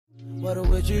What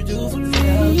would you do for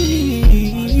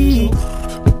me?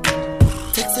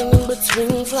 Texting in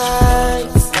between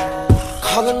flights,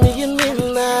 calling me in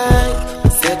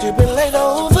midnight. Said you've been laid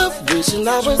over, wishing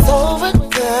I was over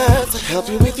there to help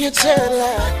you with your jet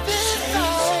lag.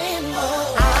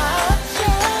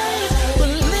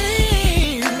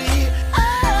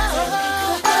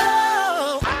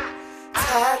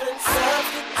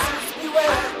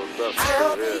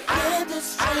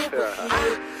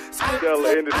 Tell the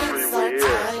industry we're here.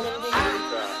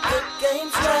 The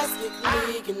game's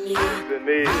drastically the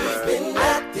need, man. We've been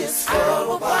at this for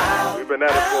a while. We've been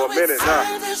at it for a minute now.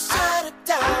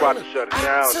 We're about to shut it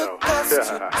down, though.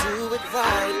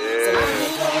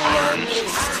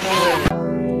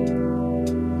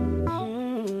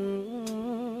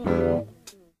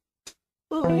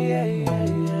 Oh, yeah, yeah,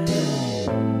 yeah.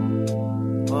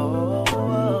 Oh,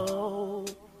 oh,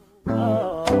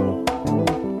 oh.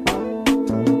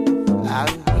 I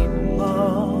need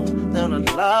more than a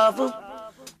lover.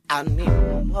 I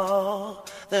need more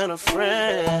than a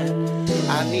friend.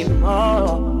 I need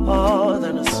more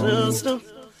than a sister.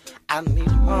 I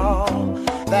need all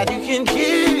that you can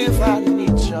give. I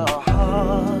need your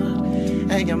heart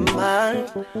and your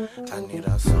mind. I need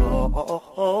our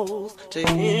souls to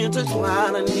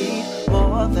intertwine. I need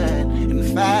more than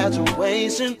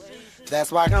infatuation.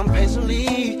 That's why I'm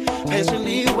patiently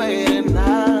waiting. I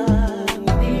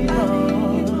need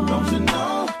more. Don't you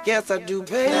know? Yes, I do,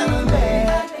 baby. Yeah.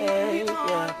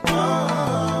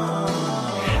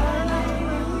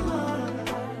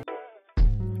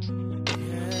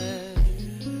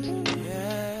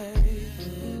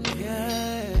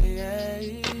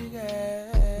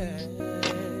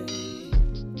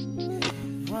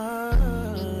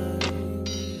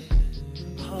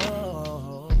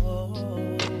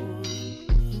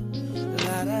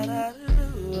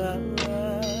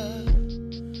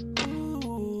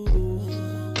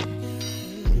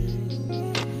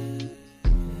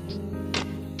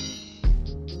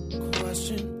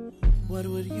 What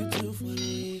would you do for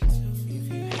me?